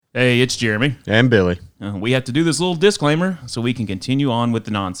Hey, it's Jeremy. And Billy. We have to do this little disclaimer so we can continue on with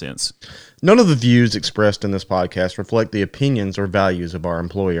the nonsense. None of the views expressed in this podcast reflect the opinions or values of our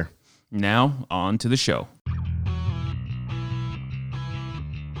employer. Now, on to the show.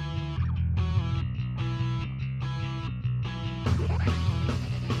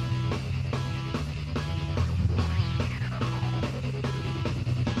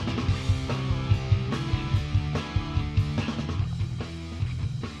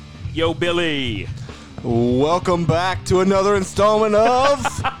 Yo, Billy. Welcome back to another installment of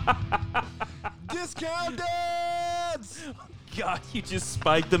Discount Dads! God, you just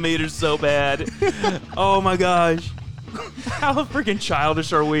spiked the meter so bad. Oh my gosh. How freaking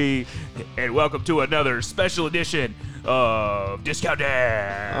childish are we? And welcome to another special edition of Discount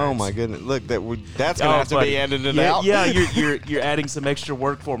Dads. Oh my goodness! Look, that's gonna have to buddy. be edited Yeah, out. Yeah, you're adding some extra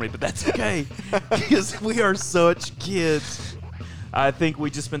work for me, but that's okay because we are such kids. I think we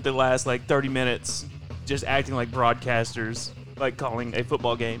just spent the last 30 minutes just acting like broadcasters, like calling a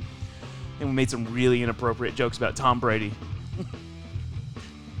football game, and we made some really inappropriate jokes about Tom Brady.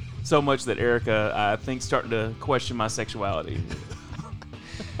 So much that Erica, I think, starting to question my sexuality.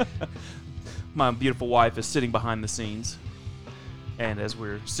 My beautiful wife is sitting behind the scenes, and as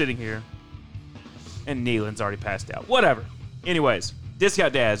we're sitting here, and Neelan's already passed out. Whatever. Anyways,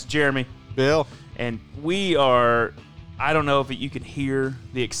 Discount Dads, Jeremy, Bill. and we are. I don't know if you can hear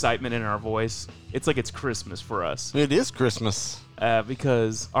the excitement in our voice. It's like it's Christmas for us. It is Christmas.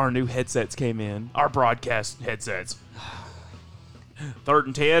 Because our new headsets came in. Our broadcast headsets. 3rd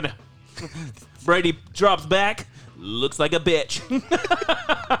and 10. Brady drops back. Looks like a bitch.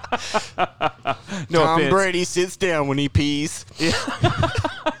 No Tom offense. Brady sits down when he pees. Yeah.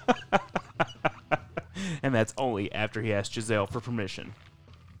 And that's only after he asked Giselle for permission.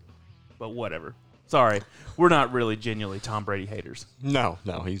 But whatever. Sorry. We're not really genuinely Tom Brady haters. No,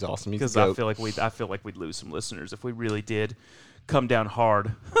 he's awesome. He's Because the I GOAT. feel like we'd lose some listeners if we really did come down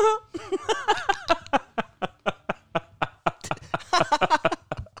hard.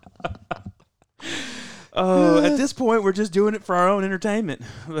 Oh, at this point, we're just doing it for our own entertainment.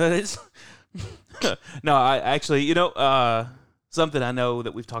 But it's no, I actually, something I know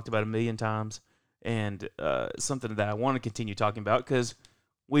that we've talked about a million times, and something that I want to continue talking about because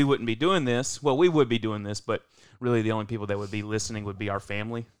we wouldn't be doing this. Well, we would be doing this, but really the only people that would be listening would be our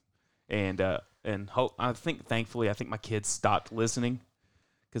family, and thankfully, my kids stopped listening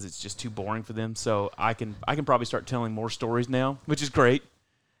because it's just too boring for them. So I can probably start telling more stories now, which is great.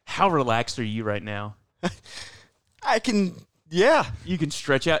 How relaxed are you right now? I can, yeah. You can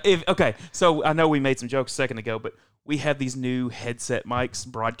stretch out. Okay, so I know we made some jokes a second ago, but we have these new headset mics,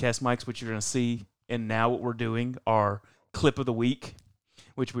 broadcast mics, which you're going to see. And now what we're doing are clip of the week,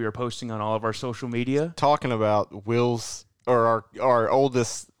 which we are posting on all of our social media. Talking about Will's, or our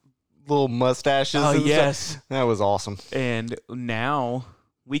oldest little mustaches. Oh, and yes. stuff. That was awesome. And now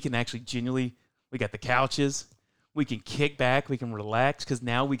we can actually genuinely, we got the couches. We can kick back. We can relax because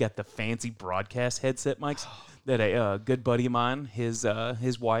now we got the fancy broadcast headset mics that a good buddy of mine, his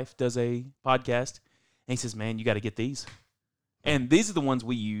wife, does a podcast. And he says, man, you got to get these. And these are the ones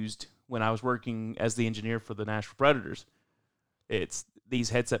we used when I was working as the engineer for the Nashville Predators. These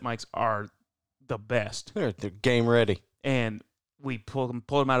headset mics are the best. They're game ready. And we pulled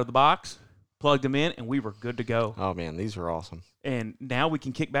them out of the box, plugged them in, and we were good to go. Oh, man, these are awesome. And now we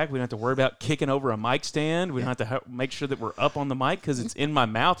can kick back. We don't have to worry about kicking over a mic stand. We don't have to make sure that we're up on the mic because it's in my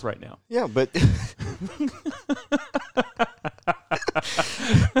mouth right now. Yeah, but...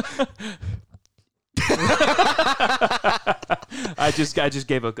 I just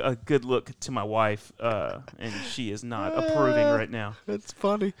gave a good look to my wife, and she is not approving right now. That's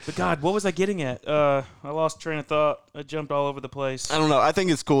funny. But God, what was I getting at? I lost train of thought. I jumped all over the place. I don't know. I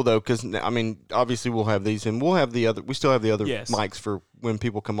think it's cool though, because obviously we'll have these, and we'll have the other. We still have the other Yes. mics for when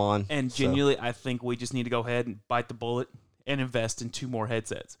people come on. And genuinely, I think we just need to go ahead and bite the bullet and invest in 2 more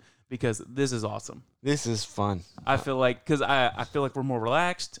headsets because this is awesome. This is fun. I feel like I feel like we're more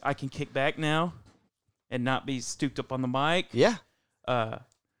relaxed. I can kick back now and not be stooped up on the mic. Yeah. Oh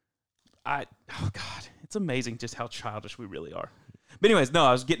God, it's amazing just how childish we really are. But anyways, no,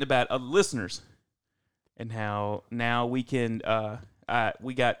 I was getting about listeners and how now we can.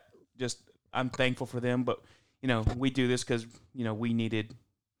 I'm thankful for them, but we do this because we needed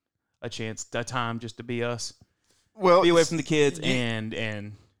a time just to be us, Well, be away from the kids, and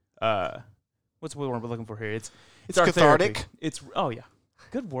what's the word we're looking for here? It's our cathartic. therapy. It's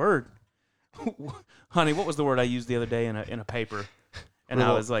good word. Honey, what was the word I used the other day in a paper? And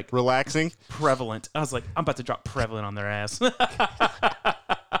I was like, relaxing. prevalent. I was like, I'm about to drop prevalent on their ass.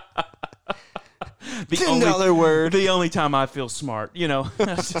 $10 word. The only time I feel smart, you know.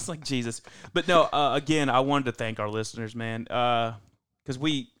 It's just like Jesus. But no, again, I wanted to thank our listeners, man, because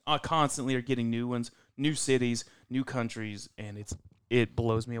we constantly are getting new ones, new cities, new countries, and it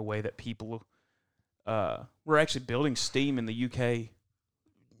blows me away that people we're actually building steam in the UK.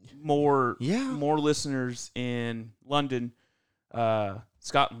 More listeners in London,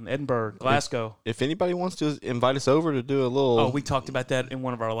 Scotland, Edinburgh, Glasgow. If anybody wants to invite us over to do a little... Oh, we talked about that in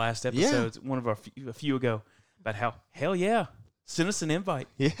one of our last episodes, a few ago, about how, hell yeah, send us an invite.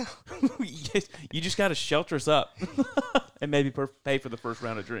 Yeah. You just got to shelter us up and maybe pay for the first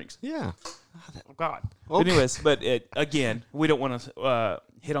round of drinks. Yeah. Oh, God. Okay. But anyways, again, we don't want to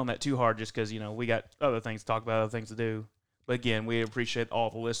hit on that too hard just because, you know, we got other things to talk about, other things to do. But again, we appreciate all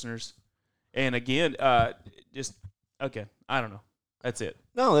the listeners. And again, I don't know. That's it.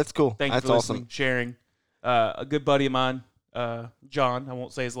 No, that's cool. Thank you for listening, sharing. A good buddy of mine, John, I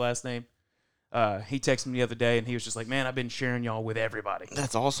won't say his last name, he texted me the other day, and he was just like, man, I've been sharing y'all with everybody.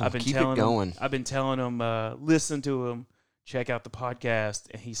 That's awesome. I've been Keep it going. I've been telling him, listen to him, check out the podcast.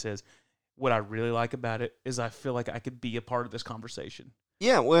 And he says, what I really like about it is I feel like I could be a part of this conversation.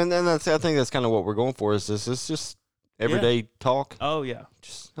 Yeah, well, and I think that's kind of what we're going for. Is this is just everyday talk? Oh yeah,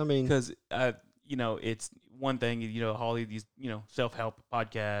 Because you know, it's one thing. You know, all of these, you know, self-help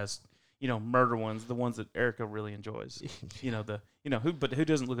podcasts, you know, murder ones, the ones that Erica really enjoys. You know, who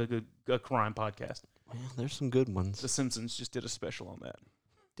doesn't look a crime podcast? Well, there's some good ones. The Simpsons just did a special on that.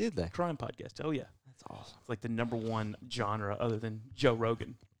 Did they? Crime podcast. Oh yeah, that's awesome. It's like the number 1 genre other than Joe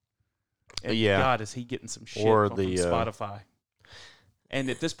Rogan. And yeah. God, is he getting some shit from Spotify? And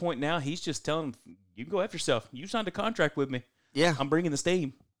at this point now, he's just telling them, you can go after yourself. You signed a contract with me. Yeah. I'm bringing the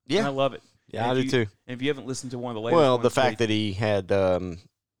steam. Yeah. And I love it. Yeah, I do too. And if you haven't listened to one of the latest well, ones, the fact that he had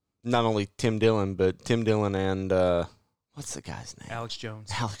not only Tim Dillon, but Tim Dillon and what's the guy's name? Alex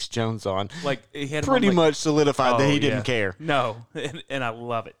Jones. Alex Jones on. Like he had pretty much solidified that he didn't care. No, and I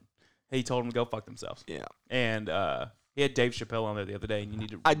love it. He told them to go fuck themselves. Yeah. And he had Dave Chappelle on there the other day, and you need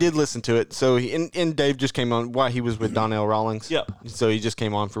to. I did listen to it. So and Dave just came on while he was with Donnell Rawlings. Yep. So he just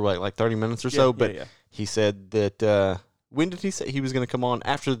came on for like 30 minutes or so. But he said that when did he say he was going to come on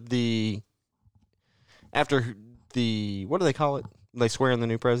after the what do they call it? They swear in the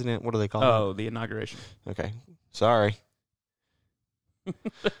new president. What do they call it? Oh, the inauguration. Okay. Sorry.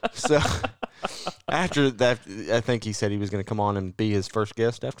 So after that, I think he said he was going to come on and be his first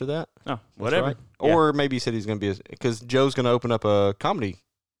guest after that. Oh, whatever. Right. Or maybe he said he's going to be because Joe's going to open up a comedy.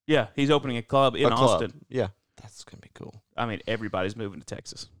 Yeah, he's opening a club in Austin. Yeah, that's going to be cool. I mean, everybody's moving to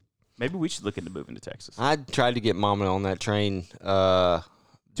Texas. Maybe we should look into moving to Texas. I tried to get Mama on that train.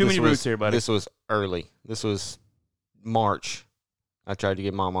 Too many routes here, buddy. This was early. This was March. I tried to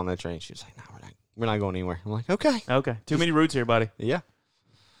get Mom on that train. She was like, "No, we're not going anywhere." I'm like, "Okay, okay." Too many routes here, buddy. Yeah.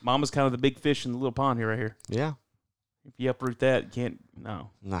 Mama's kind of the big fish in the little pond here, right here. Yeah. If you uproot that, you can't. No.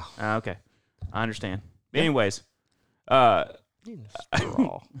 Okay, I understand. Yeah. Anyways,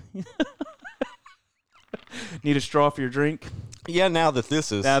 need a straw for your drink? Yeah. Now that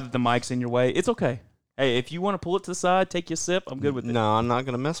the mic's in your way, it's okay. Hey, if you want to pull it to the side, take your sip. I'm good with it. No, I'm not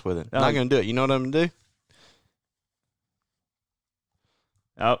going to mess with it. I'm not going to do it. You know what I'm going to do?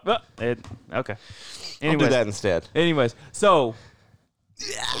 Oh, okay. I'll do that instead. Anyways, so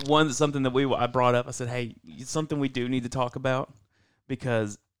something that I brought up. I said, hey, it's something we do need to talk about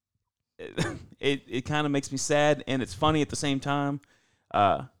because it kind of makes me sad and it's funny at the same time.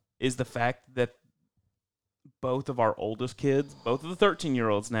 Is the fact that both of our oldest kids, both of the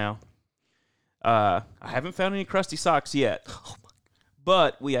 13-year-olds now, I haven't found any crusty socks yet.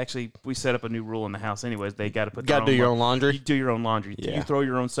 But we set up a new rule in the house. Anyways, they got to put. Got to do your own laundry. You do your own laundry. Yeah. You throw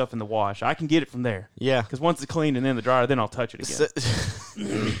your own stuff in the wash. I can get it from there. Yeah. Because once it's clean and in the dryer, then I'll touch it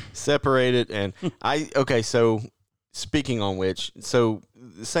again. Separate it and okay. So speaking on which, so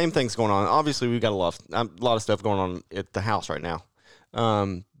the same thing's going on. Obviously, we've got a lot of stuff going on at the house right now.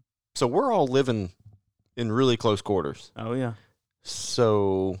 So we're all living in really close quarters. Oh yeah.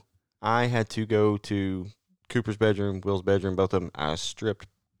 So I had to go to Cooper's bedroom, Will's bedroom, both of them. I stripped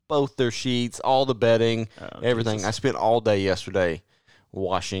both their sheets, all the bedding, everything. Jesus. I spent all day yesterday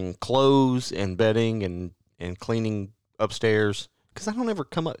washing clothes and bedding and cleaning upstairs because I don't ever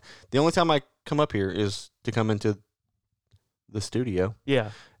come up. The only time I come up here is to come into the studio.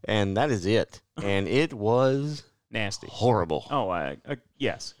 Yeah. And that is it. And it was nasty. Horrible. Oh,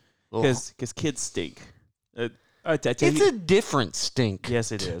 yes. Because kids stink. It's a different stink.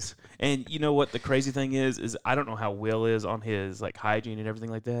 Yes, it is. And you know what the crazy thing is I don't know how Will is on his like hygiene and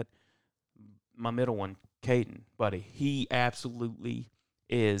everything like that. My middle one, Caden, buddy, he absolutely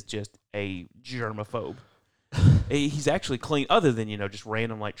is just a germaphobe. He's actually clean, other than just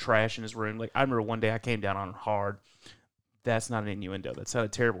random like trash in his room. Like I remember one day I came down on him hard. That's not an innuendo. That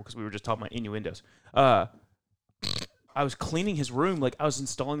sounded terrible because we were just talking about innuendos. I was cleaning his room, like I was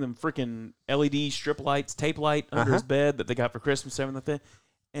installing them freaking LED strip lights, tape light under his bed that they got for Christmas, everything.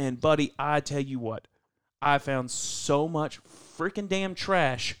 And buddy, I tell you what, I found so much freaking damn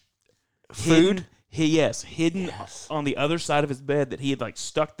trash. Food? Hidden on the other side of his bed that he had like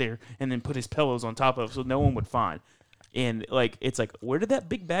stuck there and then put his pillows on top of so no one would find. And like it's like, where did that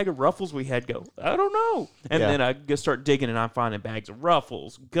big bag of Ruffles we had go? I don't know. And then I go start digging and I'm finding bags of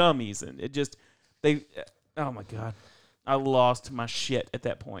Ruffles, gummies, and it just oh my God. I lost my shit at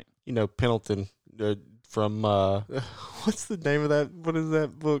that point. Pendleton from what's the name of that? What is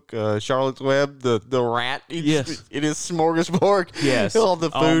that book? Charlotte's Web, the rat. Yes, it is smorgasbord. Yes, all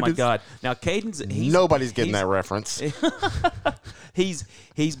the food. Oh my God! Now Caden's nobody's getting that reference. he's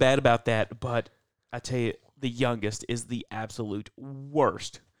bad about that, but I tell you, the youngest is the absolute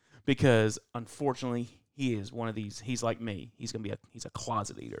worst because unfortunately he is one of these. He's like me. He's a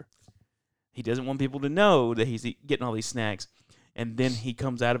closet eater. He doesn't want people to know that he's getting all these snacks. And then he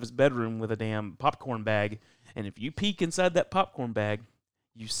comes out of his bedroom with a damn popcorn bag. And if you peek inside that popcorn bag,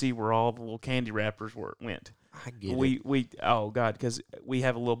 you see where all the little candy wrappers went. I get it. Oh, God, because we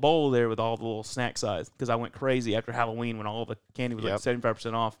have a little bowl there with all the little snack size. Because I went crazy after Halloween when all the candy was like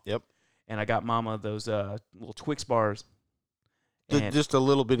 75% off. Yep. And I got Mama those little Twix bars. Just a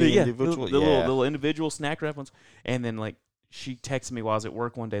little bitty individual. The little individual snack wrap ones. And then, like, she texted me while I was at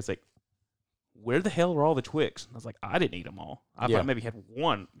work one day. It's like, where the hell are all the Twix? I was like, I didn't eat them all. I thought maybe had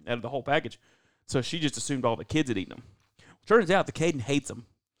one out of the whole package. So she just assumed all the kids had eaten them. Turns out the Caden hates them.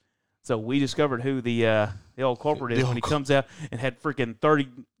 So we discovered who the old culprit is when he comes out and had freaking 30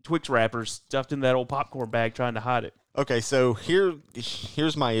 Twix wrappers stuffed in that old popcorn bag trying to hide it. Okay, so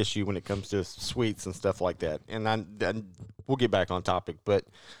here's my issue when it comes to sweets and stuff like that. And we'll get back on topic. But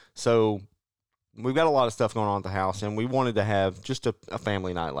so we've got a lot of stuff going on at the house, and we wanted to have just a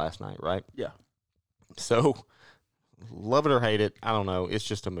family night last night, right? Yeah. So, love it or hate it, I don't know. It's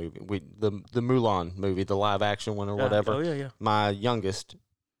just a movie. The Mulan movie, the live action one or whatever. Oh, yeah. My youngest,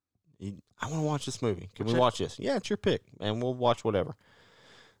 I want to watch this movie. Can we watch this? Yeah, it's your pick, and we'll watch whatever.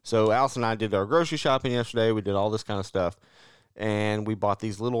 So, Alice and I did our grocery shopping yesterday. We did all this kind of stuff, and we bought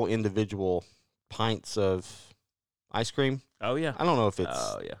these little individual pints of ice cream. Oh, yeah. I don't know if it's...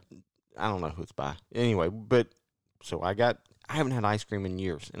 Oh, yeah. I don't know who it's by. Anyway, but so I haven't had ice cream in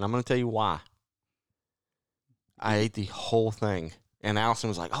years, and I'm going to tell you why. I ate the whole thing, and Allison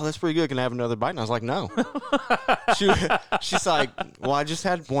was like, "Oh, that's pretty good. Can I have another bite?" And I was like, "No." She's like, "Well, I just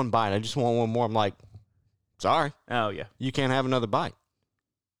had one bite. I just want one more." I'm like, "Sorry." Oh, yeah. You can't have another bite.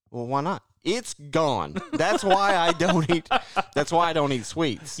 Well, why not? It's gone. That's why I don't eat. That's why I don't eat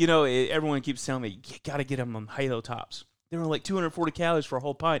sweets. Everyone keeps telling me you got to get them on Halo Tops. They were like 240 calories for a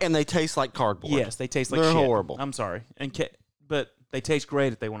whole pint, and they taste like cardboard. Yes, they taste like They're shit. horrible. I'm sorry, but they taste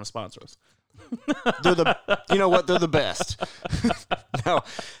great if they want to sponsor us. You know what? They're the best. No,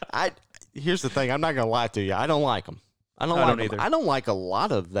 here's the thing. I'm not gonna lie to you. I don't like them. I don't like them either. I don't like a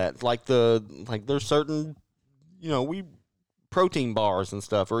lot of that. Like there's certain, protein bars and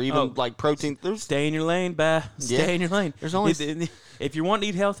stuff, or even like protein. Stay in your lane, Stay in your lane. There's only if you want to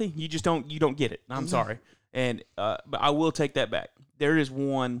eat healthy, you don't get it. I'm sorry, and but I will take that back. There is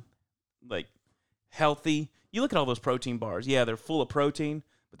one like healthy. You look at all those protein bars. Yeah, they're full of protein,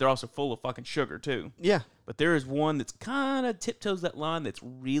 but they're also full of fucking sugar too. Yeah. But there is one that's kind of tiptoes that line that's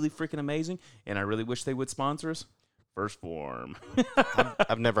really freaking amazing, and I really wish they would sponsor us. First Form.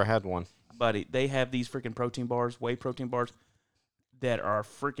 I've never had one. Buddy, they have these freaking protein bars, whey protein bars, that are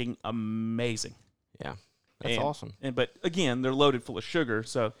freaking amazing. Yeah, that's awesome. But again, they're loaded full of sugar,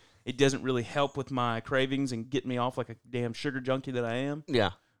 so it doesn't really help with my cravings and get me off like a damn sugar junkie that I am.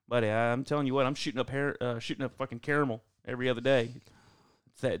 Yeah. Buddy, I'm telling you what, I'm shooting up fucking caramel every other day.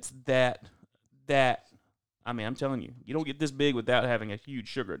 It's that. I mean, I'm telling you, you don't get this big without having a huge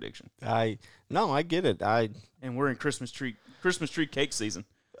sugar addiction. I get it. And we're in Christmas tree cake season.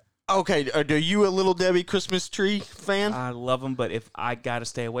 Okay, are you a Little Debbie Christmas tree fan? I love them, but if I got to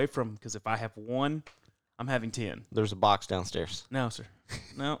stay away from them, because if I have one, I'm having 10. There's a box downstairs. No, sir.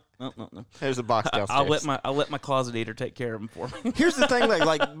 No. There's a box downstairs. I'll let my closet eater take care of them for me. Here's the thing,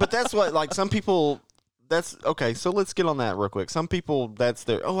 but that's what some people. That's okay. So let's get on that real quick. Some people, that's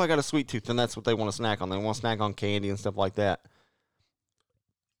their I got a sweet tooth, and that's what they want to snack on. They want to snack on candy and stuff like that.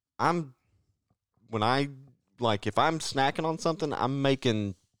 If I'm snacking on something, I'm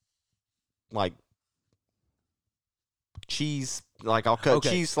making like cheese. Like I'll cut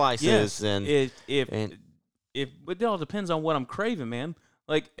cheese slices but it all depends on what I'm craving, man.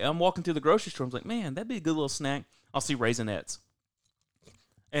 Like, I'm walking through the grocery store. I'm like, man, that'd be a good little snack. I'll see Raisinets.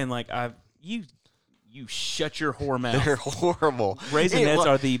 And, like, you shut your whore mouth. They're horrible. Raisinets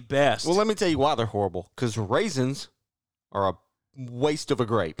are the best. Well, let me tell you why they're horrible. Because raisins are a waste of a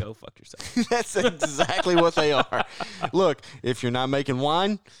grape. Go fuck yourself. That's exactly what they are. Look, if you're not making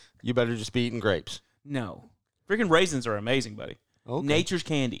wine, you better just be eating grapes. No. Freaking raisins are amazing, buddy. Okay. Nature's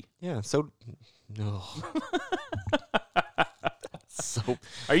candy. Yeah, so... No. So...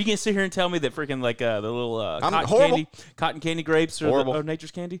 Are you going to sit here and tell me that freaking, like, the little cotton candy grapes are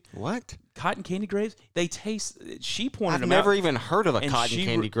nature's candy? What? Cotton candy grapes? They taste... She pointed I've them never out. even heard of a cotton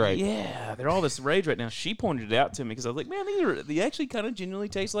candy grape. Yeah, they're all this rage right now. She pointed it out to me because I was like, man, they actually kind of genuinely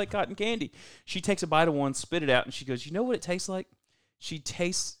taste like cotton candy. She takes a bite of one, spit it out, and she goes, you know what it tastes like?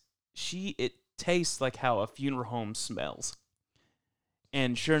 It tastes like how a funeral home smells.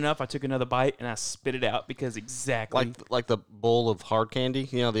 And sure enough, I took another bite and I spit it out because exactly like the bowl of hard candy,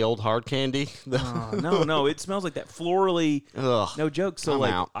 the old hard candy. No, it smells like that florally. Ugh, no joke. So I'm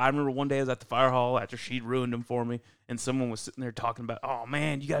like, out. I remember one day I was at the fire hall after she'd ruined them for me, and someone was sitting there talking about, oh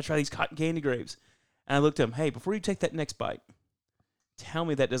man, you gotta try these cotton candy grapes. And I looked at him, hey, before you take that next bite, tell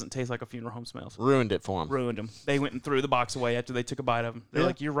me that doesn't taste like a funeral home smells. Ruined it for them. Ruined them. They went and threw the box away after they took a bite of them. They're Yeah.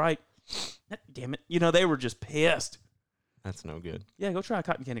 like, you're right. Damn it. They were just pissed. That's no good. Yeah, go try a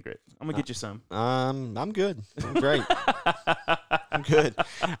cotton candy grape. I'm gonna get you some. I'm good. I'm great. I'm good.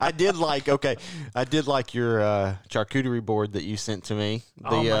 I did like your charcuterie board that you sent to me. The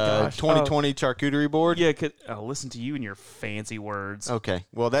Oh my gosh. 2020 charcuterie board. Yeah, I'll listen to you and your fancy words. Okay.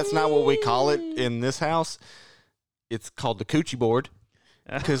 Well, that's not what we call it in this house. It's called the coochie board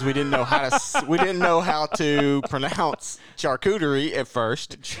because we didn't know how to pronounce charcuterie at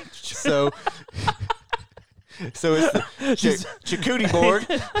first. So it's the charcuterie board.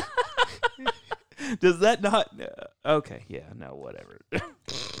 Does that not? Okay, yeah, no, whatever.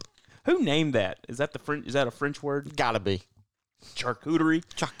 Who named that? Is that a French word? Gotta be Charcuterie.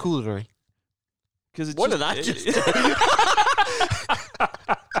 charcuterie. Because What did I just do?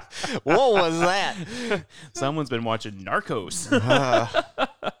 What was that? Someone's been watching Narcos.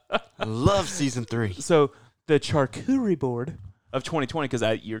 I love season 3. So the charcuterie board of 2020,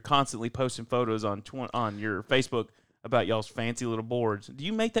 because you're constantly posting photos on your Facebook about y'all's fancy little boards. Do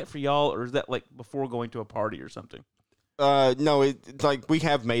you make that for y'all, or is that like before going to a party or something? No, it's like we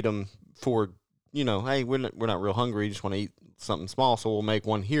have made them for, hey, we're not real hungry, just want to eat something small, so we'll make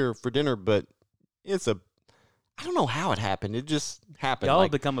one here for dinner. But I don't know how it happened. It just happened. Y'all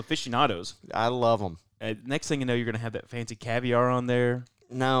have become aficionados. I love them. Next thing you know, you're gonna have that fancy caviar on there.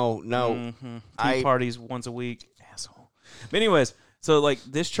 No. Mm-hmm. Tea parties once a week, asshole. But anyways, so like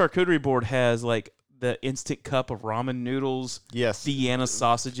this charcuterie board has like the instant cup of ramen noodles, Yes. Vienna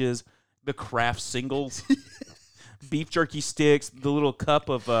sausages, the Kraft singles, beef jerky sticks, the little cup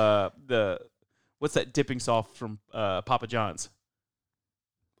of what's that dipping sauce from Papa John's?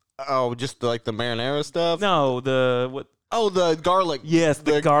 Oh, just like the marinara stuff? No, the garlic. Yes,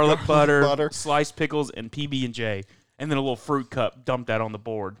 the garlic butter, butter, sliced pickles, and PB&J, and then a little fruit cup dumped out on the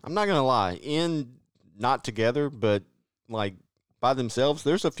board. I'm not gonna lie, not together, but like by themselves,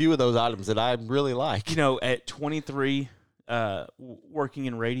 there's a few of those items that I really like. At 23, working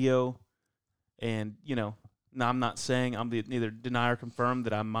in radio, and now I'm not saying I'm neither deny or confirm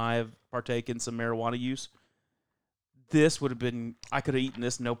that I might have partaken in some marijuana use. This would have been, I could have eaten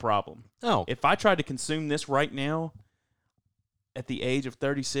this no problem. Oh, If I tried to consume this right now, at the age of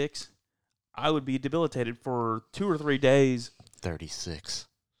 36, I would be debilitated for 2 or 3 days. 36.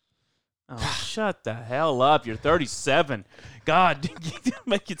 Oh, shut the hell up. You're 37. God, you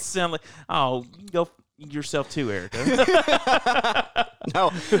make it sound like, oh, go yourself too, Erica.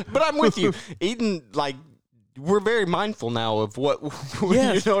 No, but I'm with you. Eating, like, we're very mindful now of what,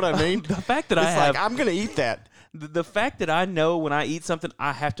 Yes. you know what I mean? The fact that It's I'm going to eat that. The fact that I know when I eat something,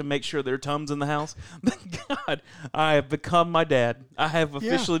 I have to make sure there are Tums in the house. God, I have become my dad. I have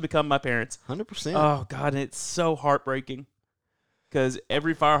officially become my parents. 100%. Oh, God, and it's so heartbreaking because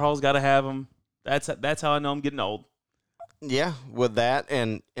every fire hall's got to have them. That's how I know I'm getting old. Yeah, with that.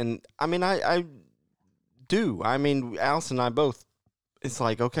 And I mean, I do. I mean, Alice and I both, it's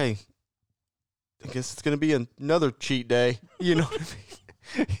like, okay, I guess it's going to be another cheat day. You know what I mean?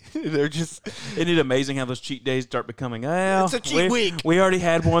 They're just... Isn't it amazing how those cheat days start becoming, It's a cheat week. We already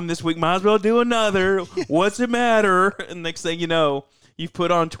had one this week. Might as well do another. What's the matter? And next thing you know, you've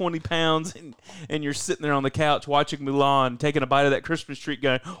put on 20 pounds and you're sitting there on the couch watching Mulan, taking a bite of that Christmas treat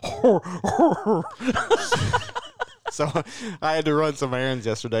going, So I had to run some errands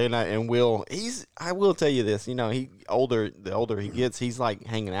yesterday, and Will, I will tell you this, the older he gets, he's like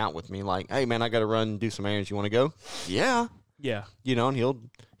hanging out with me, like, hey man, I got to run and do some errands. You want to go? Yeah. Yeah. You know, and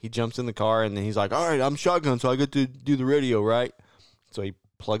he jumps in the car and then he's like, all right, I'm shotgun, so I get to do the radio, right? So he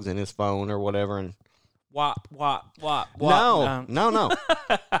plugs in his phone or whatever and Wop, wop, wop, wop. No.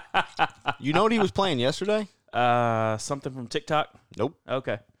 You know what he was playing yesterday? Something from TikTok? Nope.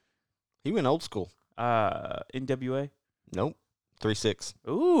 Okay. He went old school. NWA? Nope. 3-6.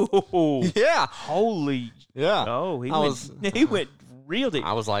 Ooh. Yeah. Holy. Yeah. Oh, he went real deep.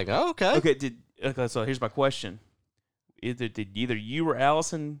 I was like, oh, okay. Okay, so here's my question. Did either you or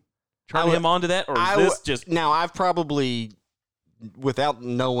Allison turn him on to that, or is this just... Now, I've probably, without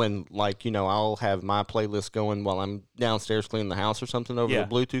knowing, like, you know, I'll have my playlist going while I'm downstairs cleaning the house or something over the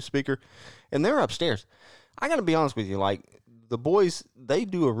Bluetooth speaker, and they're upstairs. I got to be honest with you, like, the boys, they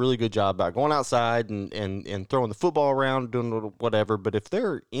do a really good job about going outside and throwing the football around, doing whatever, but if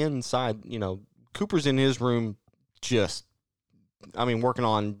they're inside, you know, Cooper's in his room just, I mean, working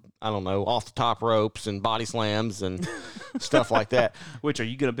on, I don't know, off the top ropes and body slams and stuff like that. Which, are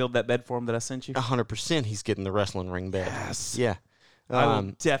you going to build that bed for him that I sent you? 100% he's getting the wrestling ring bed. Yes. Yeah. I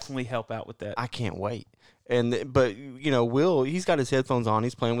will definitely help out with that. I can't wait. But, you know, Will, he's got his headphones on.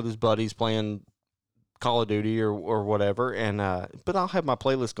 He's playing with his buddies, playing Call of Duty or whatever. And but I'll have my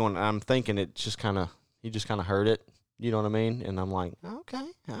playlist going. And I'm thinking he just kind of heard it. You know what I mean? And I'm like, okay,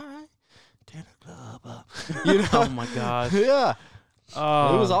 all right. Tear the club up. You know? Oh, my gosh. Yeah.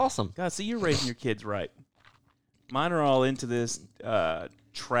 It was awesome. God, see, you're raising your kids right. Mine are all into this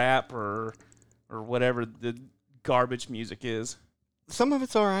trap or whatever the garbage music is. Some of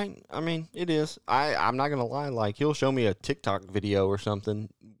it's all right. I mean, it is. I'm not going to lie. Like, he'll show me a TikTok video or something,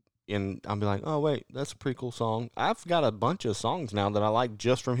 and I'll be like, oh, wait, that's a pretty cool song. I've got a bunch of songs now that I like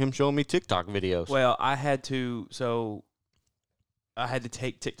just from him showing me TikTok videos. Well, I had to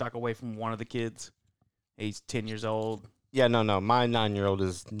take TikTok away from one of the kids. He's 10 years old. Yeah, no. My 9-year-old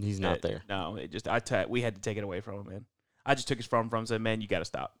he's not there. No, we had to take it away from him, man. I just took his phone from him and said, man, you got to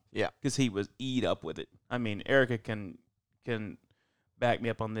stop. Yeah. Because he was eat up with it. I mean, Erica can back me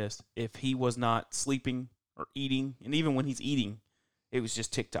up on this. If he was not sleeping or eating, and even when he's eating, it was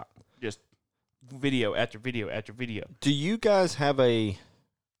just TikTok. Just video after video after video. Do you guys have a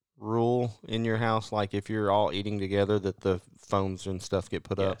rule in your house, like if you're all eating together, that the phones and stuff get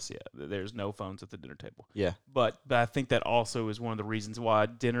put up? Yes, yeah. There's no phones at the dinner table. Yeah. But I think that also is one of the reasons why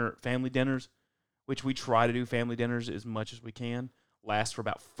family dinners, which we try to do family dinners as much as we can, last for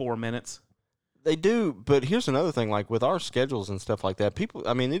about 4 minutes. They do, but here's another thing, like with our schedules and stuff like that, people,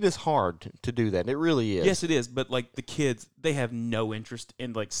 I mean, it is hard to do that. It really is. Yes, it is, but like the kids, they have no interest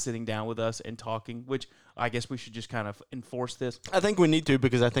in like sitting down with us and talking, which I guess we should just kind of enforce this. I think we need to,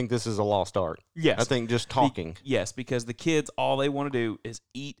 because I think this is a lost art. Yes. I think just talking. Yes, because the kids, all they want to do is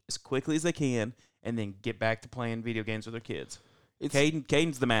eat as quickly as they can and then get back to playing video games with their kids.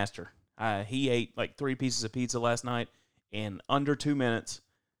 Caden's the master. He ate like 3 pieces of pizza last night in under 2 minutes,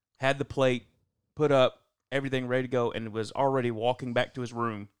 had the plate put up, everything ready to go, and was already walking back to his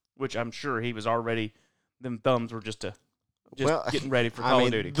room, which I'm sure he was already, them thumbs were just getting ready for Call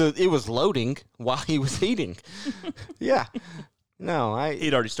of Duty. It was loading while he was eating. Yeah. No,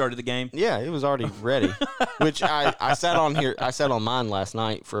 he'd already started the game. Yeah, it was already ready. Which I sat on mine last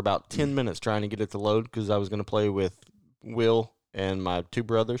night for about 10 minutes trying to get it to load, because I was going to play with Will and my 2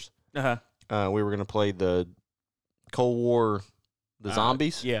 brothers. Uh-huh. We were going to play the Cold War, the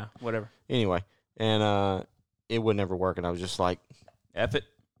zombies. Yeah, whatever. Anyway, and it would never work, and I was just like, F it.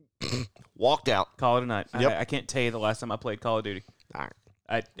 Walked out. Call it a night. Yep. I can't tell you the last time I played Call of Duty. All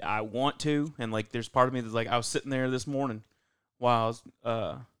right. I want to, and like there's part of me that's like, I was sitting there this morning while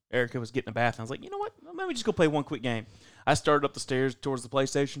Erica was getting a bath, and I was like, you know what? Maybe just go play one quick game. I started up the stairs towards the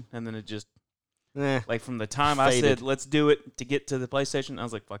PlayStation, and then it just, like from the time faded. I said, let's do it to get to the PlayStation, I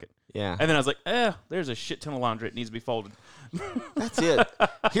was like, fuck it. Yeah. And then I was like, there's a shit ton of laundry. It needs to be folded. That's it.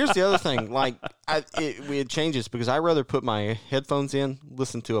 Here's the other thing. Like, it changes, because I rather put my headphones in,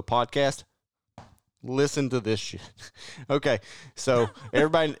 listen to a podcast, listen to this shit. Okay. So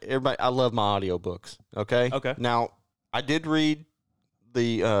everybody, I love my audiobooks. Okay. Okay. Now, I did read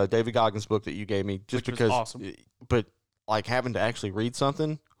the David Goggins book that you gave me, just Which was because, awesome. But like having to actually read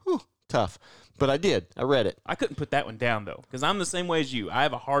something, tough. But I did. I read it. I couldn't put that one down though, because I'm the same way as you. I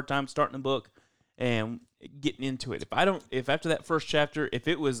have a hard time starting a book and getting into it. If after that first chapter, if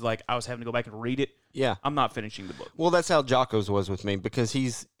it was like I was having to go back and read it, yeah, I'm not finishing the book. Well, that's how Jocko's was with me, because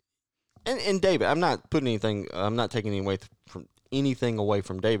he's and David. I'm not putting anything. I'm not taking anything away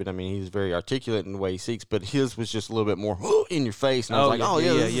from David. I mean, he's very articulate in the way he speaks, but his was just a little bit more in your face, and I was like,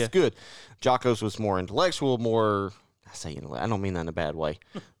 this is good. Jocko's was more intellectual, more. I don't mean that in a bad way,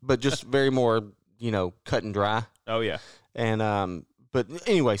 but just very more, cut and dry. Oh yeah. And but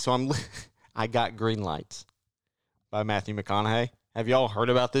anyway, so I got green lights by Matthew McConaughey. Have y'all heard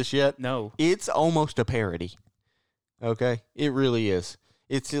about this yet? No. It's almost a parody. Okay? It really is.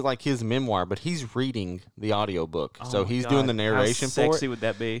 It's like his memoir, but he's reading the audiobook. So he's doing the narration for it. How sexy would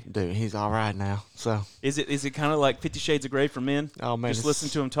that be? Dude, he's all right now. So Is it kind of like 50 Shades of Grey for men? Oh, man. Just listen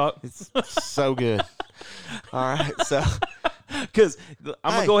to him talk? It's so good. All right. So Because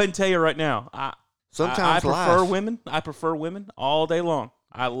I'm going to go ahead and tell you right now. I sometimes prefer women. I prefer women all day long.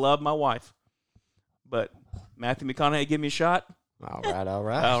 I love my wife. But Matthew McConaughey, give me a shot. All right. All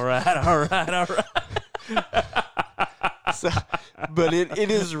right. So, but it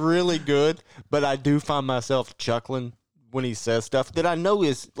is really good. But I do find myself chuckling when he says stuff that I know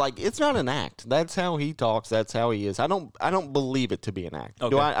is like it's not an act. That's how he talks. That's how he is. I don't believe it to be an act.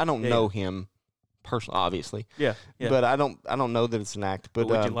 Okay. I don't know him personally, obviously. Yeah. But I don't know that it's an act. But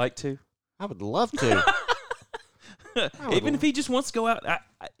would you like to? I would love to. Even if he just wants to go out,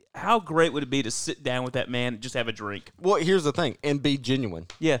 how great would it be to sit down with that man and just have a drink? Well, here's the thing, and be genuine.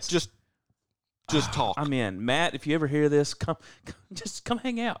 Yes. Just talk. I'm in. Matt, if you ever hear this, come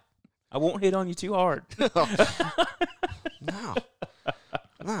hang out. I won't hit on you too hard. No.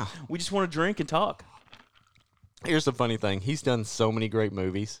 We just want to drink and talk. Here's the funny thing. He's done so many great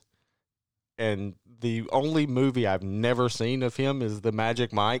movies. And the only movie I've never seen of him is The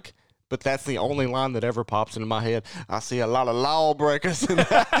Magic Mike. But that's the only line that ever pops into my head. I see a lot of lawbreakers in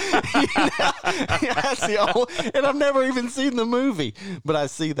that. That's the only, and I've never even seen the movie, but I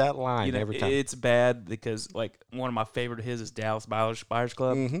see that line every time. It's bad because, like, one of my favorite of his is Dallas Buyers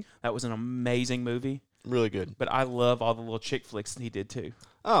Club. Mm-hmm. That was an amazing movie. Really good. But I love all the little chick flicks he did too.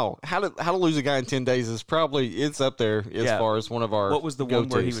 Oh, How to Lose a Guy in 10 Days is probably, it's up there as far as one of our What was the go-tos. one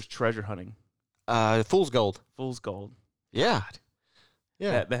where he was treasure hunting? Fool's Gold. Fool's Gold. Yeah.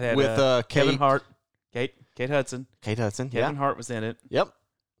 Yeah. That had with Kevin Hart, Kate Hudson. Kate Hudson. Kevin Hart was in it. Yep.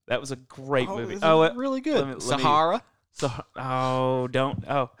 That was a great movie. Really good. let me- Sahara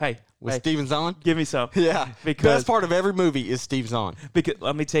Hey. with Steven Zahn. Give me some. Yeah. Because Best part of every movie is Steve Zahn. Because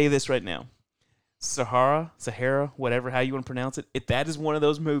let me tell you this right now. Sahara, whatever, how you want to pronounce it, that is one of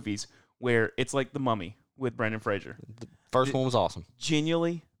those movies where it's like The Mummy with Brendan Fraser. The first one was awesome.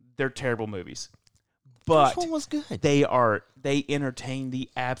 Genuinely, they're terrible movies. But First one was good. they entertain the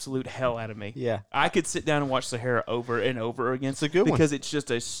absolute hell out of me. Yeah. I could sit down and watch Sahara over and over again. It's a good one. Because it's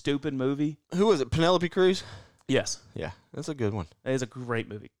just a stupid movie. Who was it? Penelope Cruz? Yes. Yeah, that's a good one. It is a great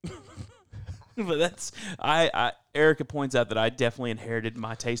movie. But that's Erica points out that I definitely inherited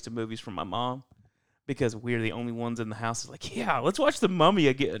my taste of movies from my mom because we're the only ones in the house. It's like, yeah, let's watch The Mummy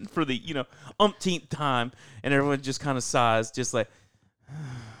again for the umpteenth time, and everyone just kind of sighs, just like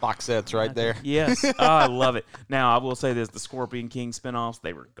Box sets right there. yes, I love it. Now I will say this: the Scorpion King spinoffs,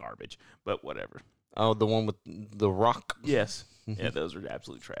 they were garbage, but whatever. Oh, the one with The Rock. Yes, yeah, those are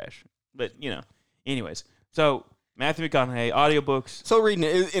absolute trash. But anyways, so. Matthew McConaughey, audiobooks. So reading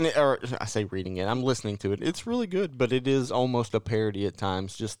it, or I say reading it, I'm listening to it. It's really good, but it is almost a parody at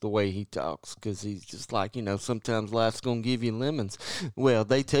times, just the way he talks, because he's just like, sometimes life's going to give you lemons. Well,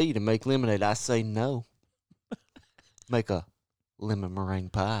 they tell you to make lemonade. I say no. Make a lemon meringue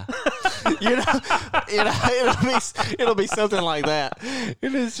pie. It'll be something like that.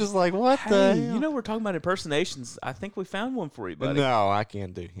 And it's just like, what the hell? We're talking about impersonations. I think we found one for you, buddy. No, I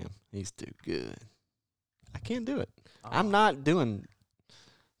can't do him. He's too good. I can't do it. Oh. I'm not doing.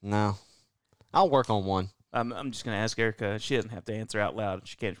 No, I'll work on one. I'm just going to ask Erica. She doesn't have to answer out loud.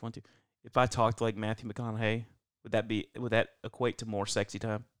 She can't if she want to. If I talked like Matthew McConaughey, would that equate to more sexy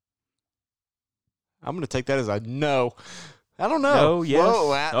time? I'm going to take that as a no. I don't know. No, yes.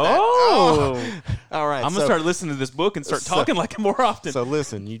 Whoa, all right. I'm going to start listening to this book and start talking like it more often. So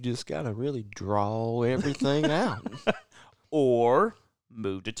listen, you just got to really draw everything out. Or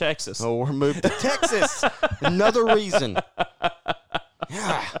move to Texas. Or move to Texas. Another reason.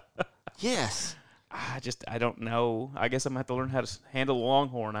 Yeah. Yes. I don't know. I guess I'm going to have to learn how to handle a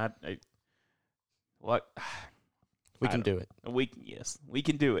longhorn. What? We can do it. Yes, we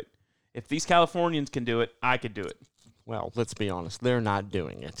can do it. If these Californians can do it, I could do it. Well, let's be honest. They're not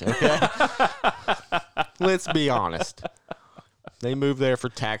doing it, okay? Let's be honest. They move there for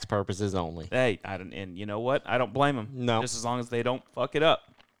tax purposes only. Hey, and you know what? I don't blame them. No. Just as long as they don't fuck it up.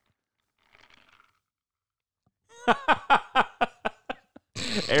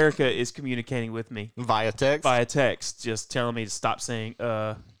 Erica is communicating with me Via text? just telling me to stop saying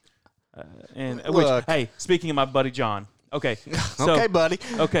and Look. hey, speaking of my buddy John. Okay. So, Okay, buddy.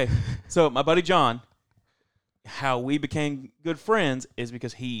 Okay. So my buddy John, how we became good friends is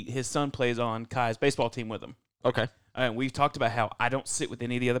because his son plays on Kai's baseball team with him. Okay. And we've talked about how I don't sit with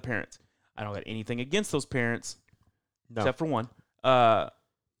any of the other parents. I don't got anything against those parents, No. except for one.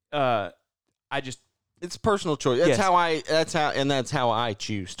 It's personal choice. Yes. That's how I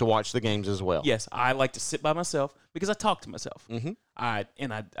choose to watch the games as well. Yes, I like to sit by myself because I talk to myself. Mm-hmm. I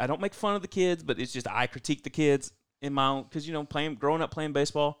don't make fun of the kids, but it's just I critique the kids in my own, because growing up playing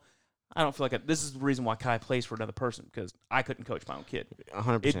baseball, I don't feel like this is the reason why Kai plays for another person, because I couldn't coach my own kid.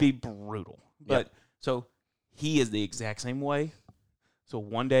 100%. It'd be brutal. But so he is the exact same way. So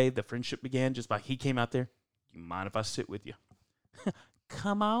one day the friendship began just by he came out there. You mind if I sit with you?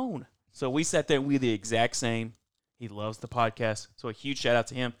 Come on. So we sat there and we were the exact same. He loves the podcast. So a huge shout out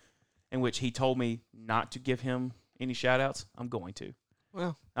to him, in which he told me not to give him any shout outs. I'm going to.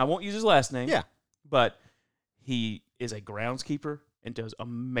 Well, I won't use his last name. Yeah. But he is a groundskeeper and does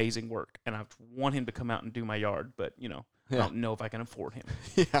amazing work. And I want him to come out and do my yard, but I don't know if I can afford him.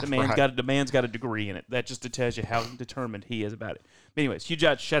 Yeah, The man's got a degree in it. That just tells you how determined he is about it. But anyways, huge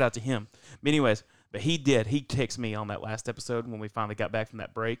shout out to him. But anyways, he texted me on that last episode when we finally got back from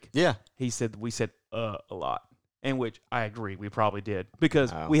that break. Yeah. We said a lot. In which I agree, we probably did,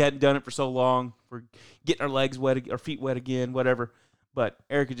 because we hadn't done it for so long. We're getting our legs wet, our feet wet again, whatever. But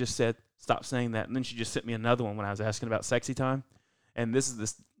Erica just said, stop saying that. And then she just sent me another one when I was asking about sexy time. And this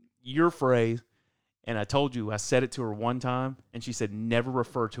is your phrase. And I told you, I said it to her one time, and she said, never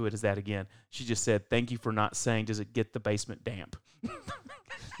refer to it as that again. She just said, thank you for not saying, does it get the basement damp?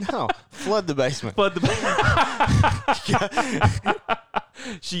 No, flood the basement. Flood the basement.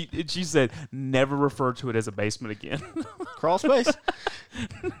 She said, never refer to it as a basement again. Crawl space.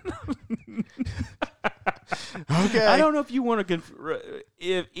 Okay. I don't know if you want to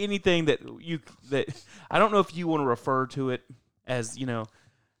if anything that I don't know if you want to refer to it as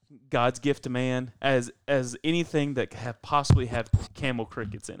God's gift to man, as anything that possibly have camel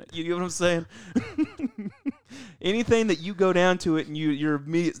crickets in it. You know what I'm saying? Anything that you go down to it and your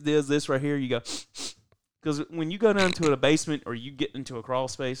immediate does this right here, you go, because when you go down to a basement or you get into a crawl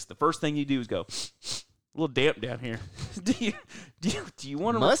space, the first thing you do is go, a little damp down here. Do you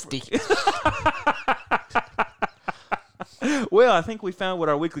want to musty? Well, I think we found what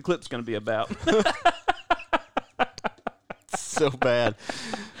our weekly clip's going to be about. So bad.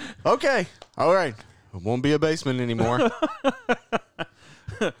 Okay. All right. It won't be a basement anymore.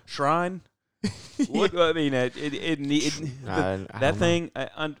 Shrine. What, I mean, that thing.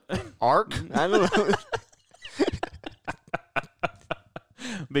 Ark. I don't know.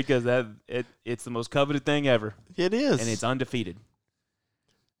 Because it's the most coveted thing ever. It is, and it's undefeated.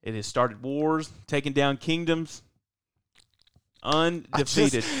 It has started wars, taken down kingdoms.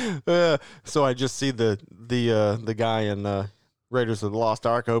 Undefeated. So I just see the guy in Raiders of the Lost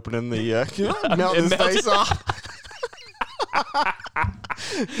Ark opening the melting his face off.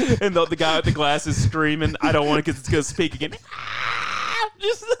 And the guy with the glasses screaming, I don't want it because it's going to speak again.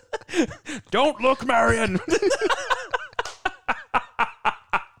 Just, don't look, Marion.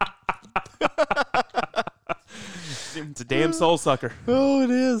 It's a damn soul sucker. Oh, it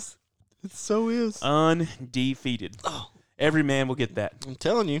is. It so is. Undefeated. Oh. Every man will get that. I'm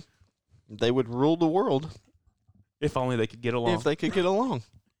telling you, they would rule the world. If only they could get along. If they could get along.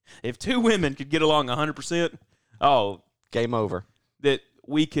 If two women could get along 100%, oh, game over. That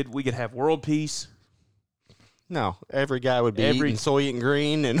we could have world peace. No, every guy would be eating soy and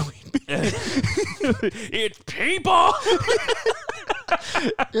green, and we'd be it's people.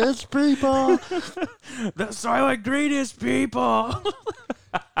 It's people. The Soylent Green is people.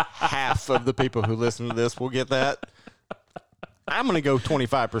 Half of the people who listen to this will get that. I'm going to go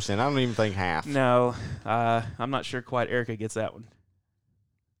 25%. I don't even think half. No, I'm not sure quite Erica gets that one.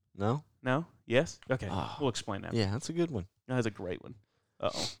 No? No? Yes? Okay, we'll explain that. Yeah, that's a good one. That's a great one.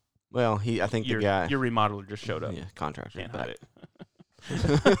 Uh-oh. Well, I think the guy... Your remodeler just showed up. Yeah, contractor. Can't hide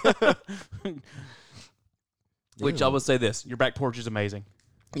it. Which I will say this. Your back porch is amazing.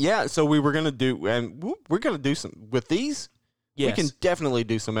 Yeah, so we were going to do... And we're going to do some... With these, we can definitely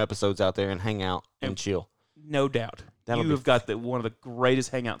do some episodes out there and hang out and chill. No doubt. You've got one of the greatest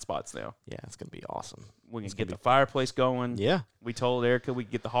hangout spots now. Yeah, it's going to be awesome. We can get the fireplace going. Yeah. We told Erica we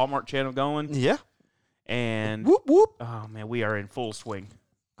could get the Hallmark channel going. Yeah. And whoop, whoop. Oh, man, we are in full swing.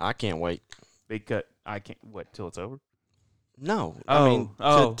 I can't wait. Because I can't wait till it's over. No. I mean,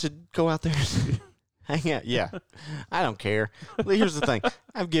 to go out there and hang out. Yeah. I don't care. Here's the thing.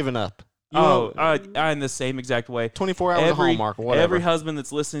 I've given up. I'm the same exact way. 24 hours of Hallmark or whatever. Every husband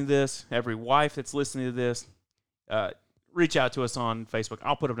that's listening to this, every wife that's listening to this, reach out to us on Facebook.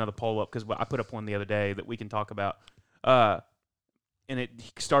 I'll put up another poll up because I put up one the other day that we can talk about. And it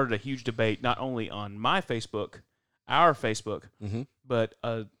started a huge debate, not only on my Facebook, our Facebook, but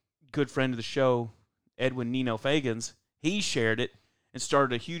a good friend of the show, Edwin Nino Fagans, he shared it and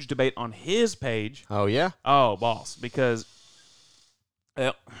started a huge debate on his page. Oh, yeah? Oh, boss. Because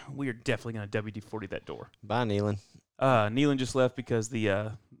Well, we are definitely going to WD-40 that door. Bye, Nealon. Nealon just left because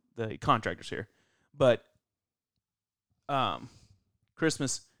the contractor's here. But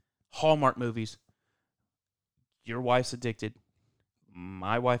Christmas Hallmark movies. Your wife's addicted.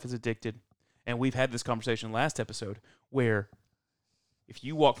 My wife is addicted. And we've had this conversation last episode where if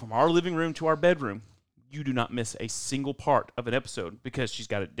you walk from our living room to our bedroom, you do not miss a single part of an episode because she's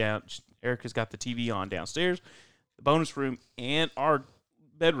got it down. Erica's got the TV on downstairs, the bonus room, and our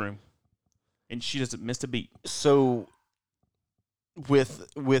bedroom, and she doesn't miss a beat. So with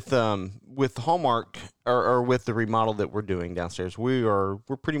Hallmark or with the remodel that we're doing downstairs, we're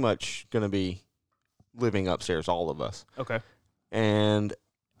pretty much going to be living upstairs, all of us. Okay. And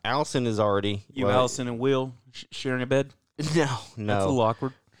Allison is already Allison and Will sharing a bed. No, That's a little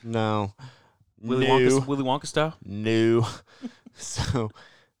awkward. no. Willy Wonka style. No. So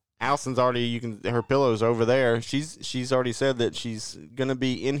Allison's already her pillow's over there. She's already said that she's gonna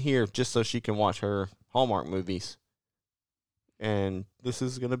be in here just so she can watch her Hallmark movies. And this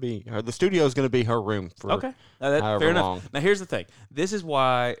is gonna be the studio is gonna be her room for okay. however Fair enough. long. Now here's the thing. This is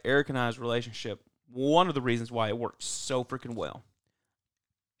why Eric and I's relationship. One of the reasons why it works so freaking well.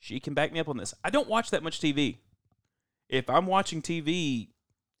 She can back me up on this. I don't watch that much TV. If I'm watching TV,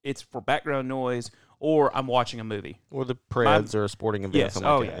 it's for background noise, or I'm watching a movie. Or the Preds or a sporting event. Yes. Something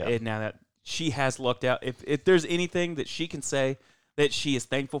Oh, like yeah. that. And now that she has lucked out, if there's anything that she can say that she is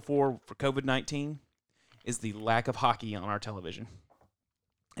thankful for COVID-19, is the lack of hockey on our television.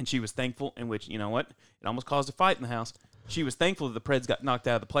 And she was thankful, in which, you know what? It almost caused a fight in the house. She was thankful that the Preds got knocked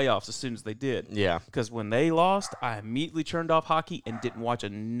out of the playoffs as soon as they did. Yeah. Because when they lost, I immediately turned off hockey and didn't watch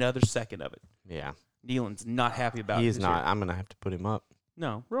another second of it. Yeah. Nealon's not happy about it. He is this not. year. I'm gonna have to put him up.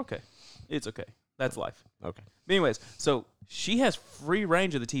 No, we're okay. It's okay. That's life. Okay. But anyways, so she has free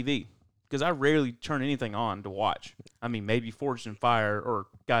range of the TV because I rarely turn anything on to watch. I mean, maybe Forged in Fire or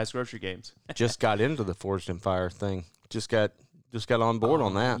Guys Grocery Games. Just got into the Forged in Fire thing. Just got on board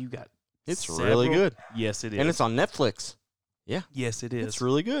on that. You got It's several- really good. Yes, it is. And it's on Netflix. Yeah. yes, it is. It's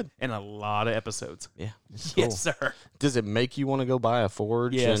really good. and a lot of episodes. Yeah. It's cool. Yes, sir. Does it make you want to go buy a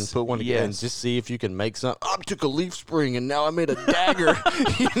forge and Yes, put one together and yes. just see if you can make some? Oh, I took a leaf spring and now I made a dagger.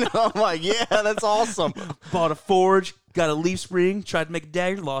 I'm like, yeah, that's awesome. Bought a forge, got a leaf spring, tried to make a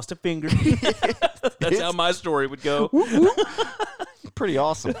dagger, lost a finger. That's how my story would go. Pretty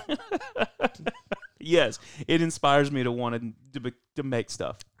awesome. Yes, it inspires me to want to make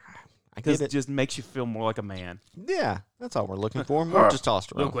stuff. I Because get it it. just makes you feel more like a man. Yeah, that's all we're looking for. More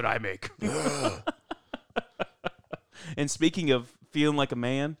testosterone. Look what I make. And speaking of feeling like a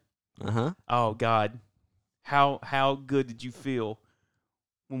man, Uh-huh. oh God, how good did you feel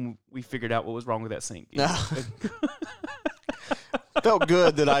when we figured out what was wrong with that sink? Felt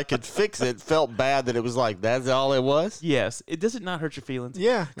good that I could fix it. Felt bad that it was like, that's all it was? Yes, does it not hurt your feelings?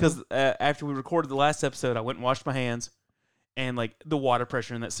 Yeah. Because after we recorded the last episode, I went and washed my hands, and like the water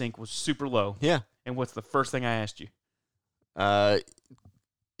pressure in that sink was super low. Yeah. And what's the first thing I asked you?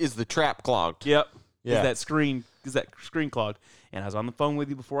 Is the trap clogged? Yep. Yeah. Is that screen clogged? And I was on the phone with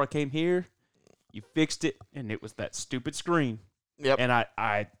you before I came here. You fixed it, and it was that stupid screen. Yep. And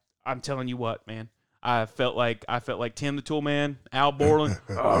I'm telling you what, man. I felt like Tim the Tool Man, Al Borland.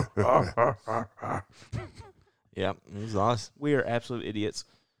 Yep. It was awesome. We are absolute idiots.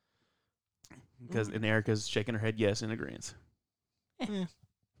 And Erica's shaking her head yes in agreement.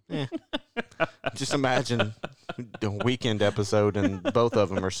 Just imagine the weekend episode and both of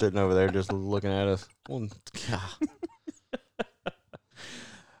them are sitting over there just looking at us. Well, God.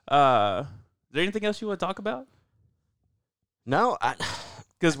 Is there anything else you want to talk about? No,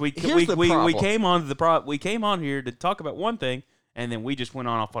 Because we Here's the problem. came on here to talk about one thing, and then we just went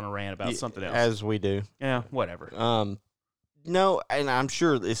off on a rant about something else. as we do. Yeah, whatever. No, and I'm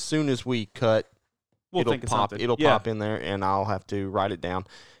sure as soon as we cut, We'll it'll think of pop. something. It'll Yeah. pop in there, and I'll have to write it down.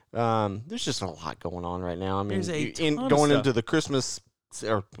 There's just a lot going on right now. I mean, There's a ton of going stuff. into the Christmas,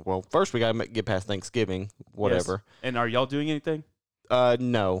 first we got to get past Thanksgiving, whatever. Yes. And are y'all doing anything?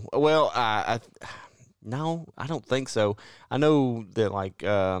 No. Well, no, I don't think so. I know that like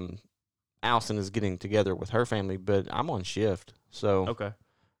Allison is getting together with her family, but I'm on shift, so Okay.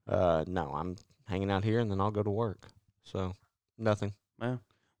 no, I'm hanging out here, and then I'll go to work. So nothing. Well,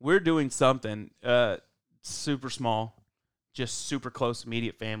 we're doing something super small, just super close,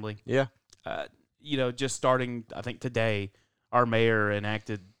 immediate family. Yeah. Just starting, I think today, our mayor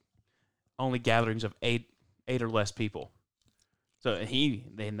enacted only gatherings of eight or less people. So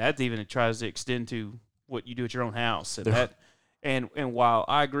that even tries to extend to what you do at your own house, and while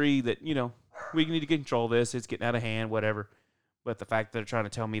I agree that we need to get control of this, it's getting out of hand, whatever. But the fact that they're trying to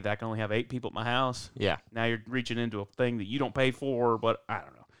tell me that I can only have 8 people at my house, Yeah. now you're reaching into a thing that you don't pay for, but I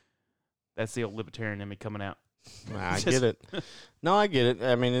don't know. That's the old libertarian in me coming out. I get it. No, I get it.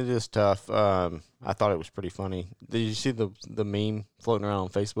 I mean, it is tough. I thought it was pretty funny. Did you see the meme floating around on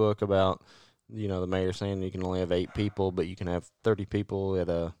Facebook about, the mayor saying you can only have 8 people, but you can have 30 people at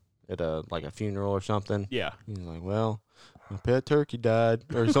a like a funeral or something? Yeah. He's like, well, my pet turkey died,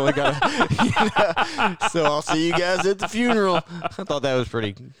 or something. So I'll see you guys at the funeral. I thought that was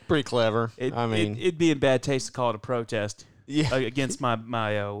pretty clever. It'd be in bad taste to call it a protest. Yeah. Against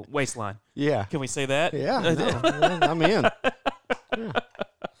my waistline. Yeah. Can we say that? Yeah. No, I'm in. Yeah.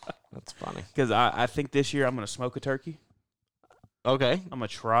 That's funny. Because I think this year I'm going to smoke a turkey. Okay. I'm going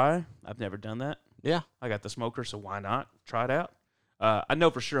to try. I've never done that. Yeah. I got the smoker, so why not try it out? I know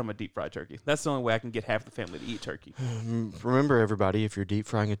for sure I'm a deep fried turkey. That's the only way I can get half the family to eat turkey. Remember, everybody, if you're deep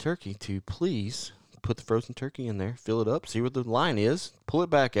frying a turkey, to please put the frozen turkey in there, fill it up, see what the line is, pull it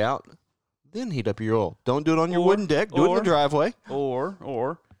back out, then heat up your oil. Don't do it on your wooden deck. Do it in the driveway.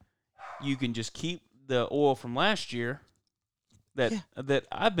 Or you can just keep the oil from last year that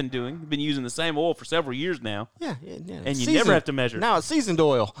I've been doing. Been using the same oil for several years now. Yeah. And you never have to measure. Now it's seasoned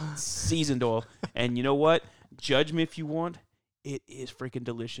oil. Seasoned oil. And you know what? Judge me if you want. It is freaking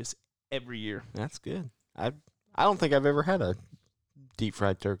delicious every year. That's good. I don't think I've ever had a deep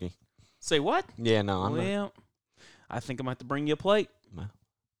fried turkey. Say what? Yeah, no. Well, I think I might have to bring you a plate.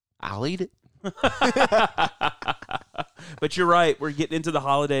 I'll eat it. But you're right. We're getting into the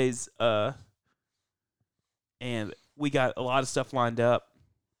holidays, and we got a lot of stuff lined up.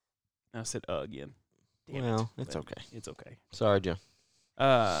 I said, again. Damn it's okay. It's okay. Sorry, Joe.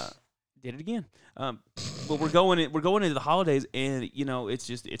 Did it again. But we're going into the holidays, and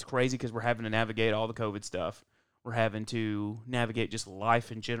it's crazy because we're having to navigate all the COVID stuff. We're having to navigate just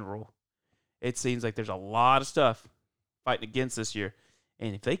life in general. It seems like there's a lot of stuff fighting against this year.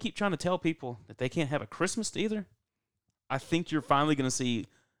 And if they keep trying to tell people that they can't have a Christmas either, I think you're finally going to see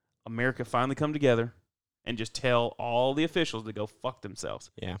America finally come together and just tell all the officials to go fuck themselves.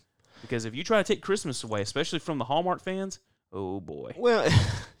 Yeah. Because if you try to take Christmas away, especially from the Hallmark fans, oh boy. Well,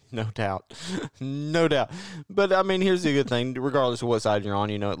 no doubt. No doubt. But, I mean, here's the good thing. Regardless of what side you're on,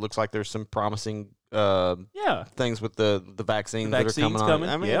 it looks like there's some promising things with the vaccines that are coming on.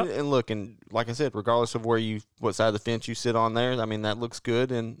 I mean, and look, and like I said, regardless of what side of the fence you sit on there, I mean, that looks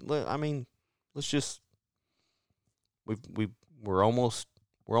good. And, I mean, let's just we're almost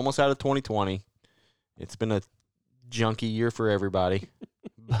out of 2020. It's been a junky year for everybody.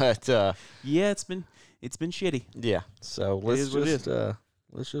 But yeah, it's been shitty. Yeah. So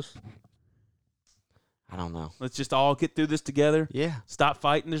let's just I don't know. Let's just all get through this together. Yeah. Stop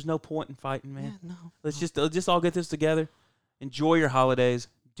fighting. There's no point in fighting, man. Yeah, no. Let's just all get this together. Enjoy your holidays.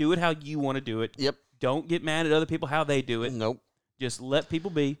 Do it how you want to do it. Yep. Don't get mad at other people how they do it. Nope. Just let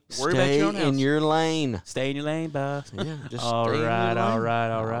people be. Worry Stay about your own house. in your lane. Stay in your lane, boss. Yeah. Just all stay right, in your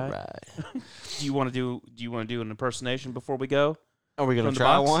lane. all right. Do you want to do an impersonation before we go? Are we gonna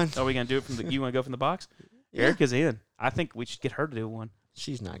try one? Are we gonna do it from the? You want to go from the box? Yeah. Erica's in. I think we should get her to do one.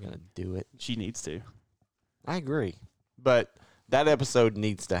 She's not gonna do it. She needs to. I agree, but that episode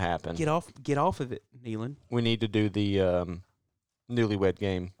needs to happen. Get off of it, Neelan. We need to do the newlywed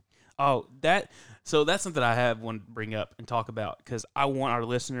game. Oh, so that's something I have wanted to bring up and talk about because I want our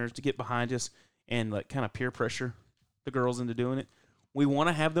listeners to get behind us and like kind of peer pressure the girls into doing it. We want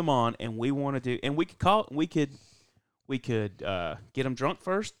to have them on, and we want to do, and we could get them drunk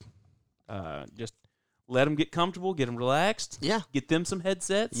first, just let them get comfortable, get them relaxed. Yeah. Get them some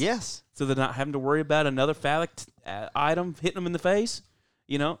headsets. Yes. So they're not having to worry about another phallic item hitting them in the face.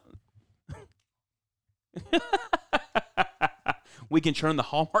 We can turn the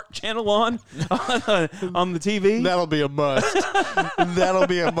Hallmark channel on the TV. That'll be a must. That'll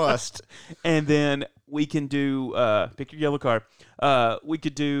be a must. And then we can do pick your yellow card. We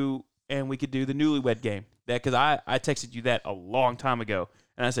could do the newlywed game. That because I texted you that a long time ago,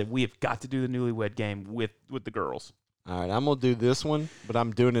 and I said we have got to do the newlywed game with the girls. All right, I'm gonna do this one, but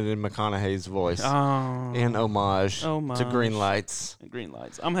I'm doing it in McConaughey's voice in homage to Green Lights. Green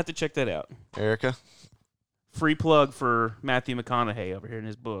Lights. I'm gonna have to check that out. Erica, free plug for Matthew McConaughey over here in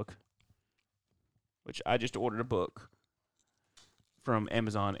his book, which I just ordered a book from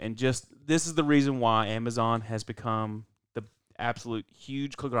Amazon, and this is the reason why Amazon has become the absolute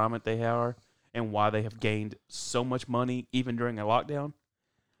huge conglomerate they are. And why they have gained so much money even during a lockdown.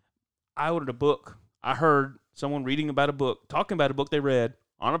 I ordered a book. I heard someone reading about a book, talking about a book they read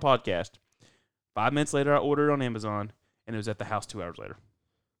on a podcast. 5 minutes later, I ordered it on Amazon, and it was at the house 2 hours later.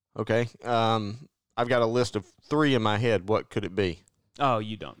 Okay. I've got a list of 3 in my head. What could it be? Oh,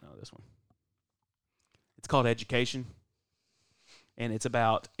 you don't know this one. It's called Education. and it's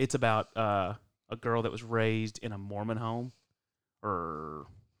about a girl that was raised in a Mormon home or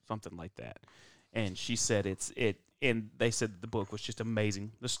something like that. And she said and they said the book was just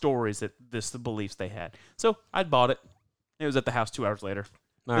amazing. The stories the beliefs they had. So I'd bought it. It was at the house 2 hours later.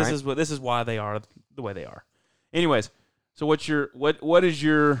 This is why they are the way they are. Anyways, so what is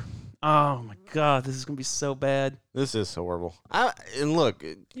your? Oh my God, this is gonna be so bad. This is horrible. And look,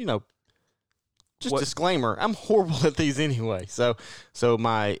 just disclaimer, I'm horrible at these anyway. So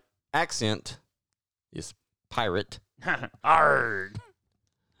my accent is pirate. Arrgh.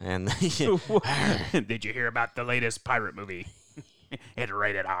 And did you hear about the latest pirate movie? It's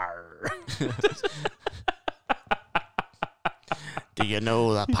rated R. Do you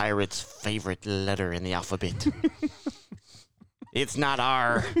know the pirate's favorite letter in the alphabet? It's not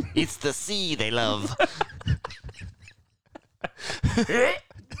R. It's the C they love.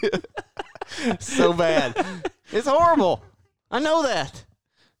 So bad. It's horrible. I know that.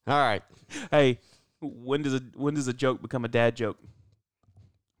 All right. Hey, when does a joke become a dad joke?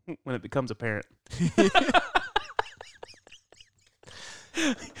 When it becomes apparent.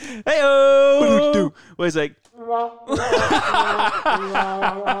 Hey-o! Wait a sec. We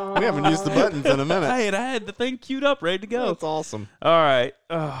haven't used the buttons in a minute. Hey, and I had the thing queued up, ready to go. That's awesome. All right.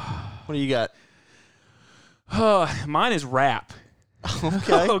 What do you got? Mine is rap.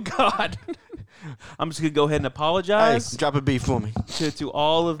 Okay. Oh God. I'm just gonna go ahead and apologize. Hey, drop a beat for me. To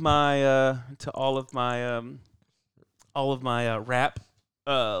all of my rap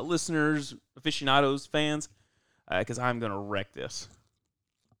listeners, aficionados, fans, because I'm gonna wreck this.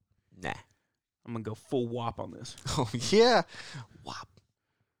 Nah. I'm gonna go full wop on this. Oh yeah, wop.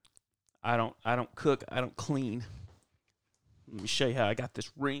 I don't cook. I don't clean. Let me show you how I got this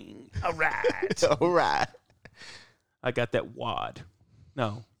ring. All right. All right. I got that wad.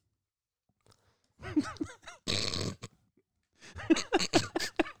 No.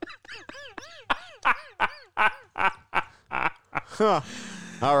 Huh.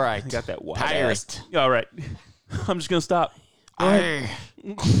 All right. I got that wad. Pirate. All right. I'm just gonna stop.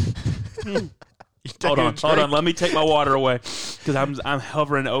 Hold on. Let me take my water away because I'm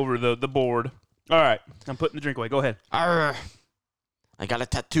hovering over the board. All right, I'm putting the drink away. Go ahead. Arr, I got a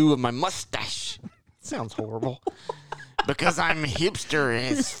tattoo of my mustache. Sounds horrible. Because I'm hipster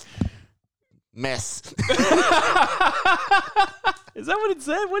as mess. Is that what it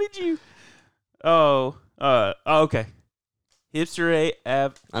said? What did you? Oh, okay. Hipster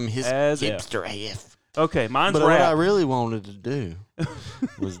AF. I'm hipster AF. Okay, mine's but rap. what I really wanted to do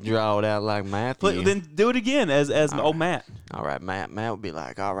was draw it out like Matthew. Then do it again as old Matt. All right, Matt would be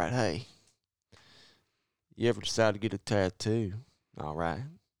like, all right, hey, you ever decide to get a tattoo? All right.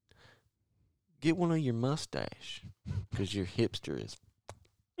 Get one on your mustache because your hipster is.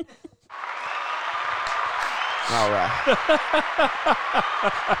 All right.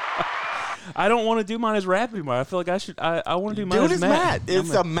 I don't want to do mine as rap anymore. I feel like I should. I want to do mine as Matt.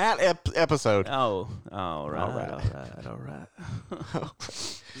 It's a Matt episode. Oh, all right.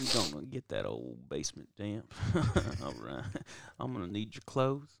 You're gonna get that old basement damp. All right. I'm gonna need your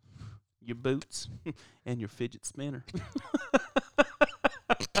clothes, your boots, and your fidget spinner.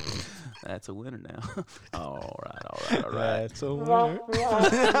 That's a winner now. All right. That's a winner.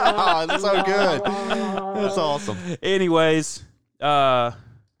 Oh, that's so good. That's awesome. Anyways,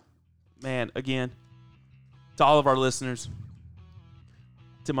 man, again, to all of our listeners,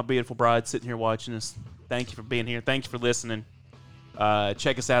 to my beautiful bride sitting here watching us, thank you for being here. Thank you for listening.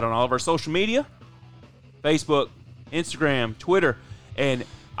 Check us out on all of our social media, Facebook, Instagram, Twitter. And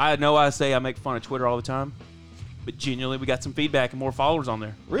I know I say I make fun of Twitter all the time, but genuinely we got some feedback and more followers on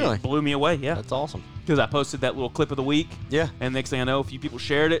there. Really? It blew me away, yeah. That's awesome. Because I posted that little clip of the week. Yeah. And next thing I know, a few people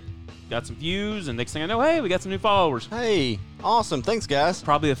shared it, got some views, and next thing I know, hey, we got some new followers. Hey, awesome. Thanks, guys.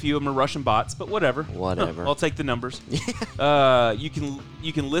 Probably a few of them are Russian bots, but whatever. Whatever. I'll take the numbers. You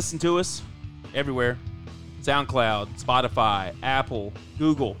can listen to us everywhere. SoundCloud, Spotify, Apple,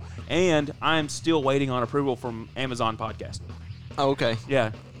 Google, and I'm still waiting on approval from Amazon Podcast. Oh, okay.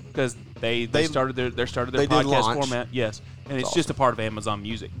 Yeah, because they started their they podcast did launch. format. Yes, and it's just a part of Amazon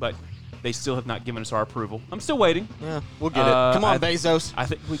Music, but they still have not given us our approval. I'm still waiting. Yeah, we'll get it. Come on, Bezos. I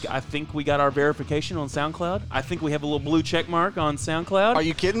think we got our verification on SoundCloud. I think we have a little blue check mark on SoundCloud. Are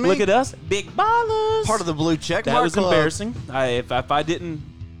you kidding me? Look at us, big ballers. Part of the blue check That mark was club. embarrassing. If I didn't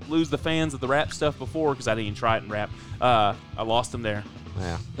lose the fans of the rap stuff before, because I didn't even try it in rap, I lost them there.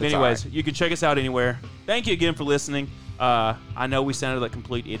 Yeah. But anyways, you can check us out anywhere. Thank you again for listening. I know we sounded like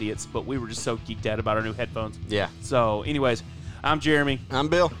complete idiots, but we were just so geeked out about our new headphones. Yeah. So, anyways, I'm Jeremy. I'm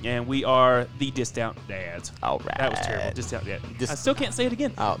Bill. And we are the Discount Dads. All right. That was terrible. Discount Dads. I still can't say it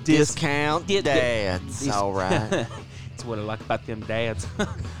again. Oh, Discount Dads. All right. That's what I like about them dads.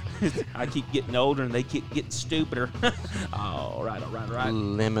 I keep getting older and they keep getting stupider. All right.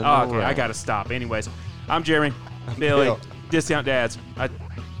 Lemon. Okay, I got to stop. Anyways, I'm Jeremy. Billy. Discount Dads. I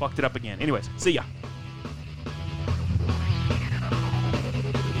fucked it up again. Anyways, see ya.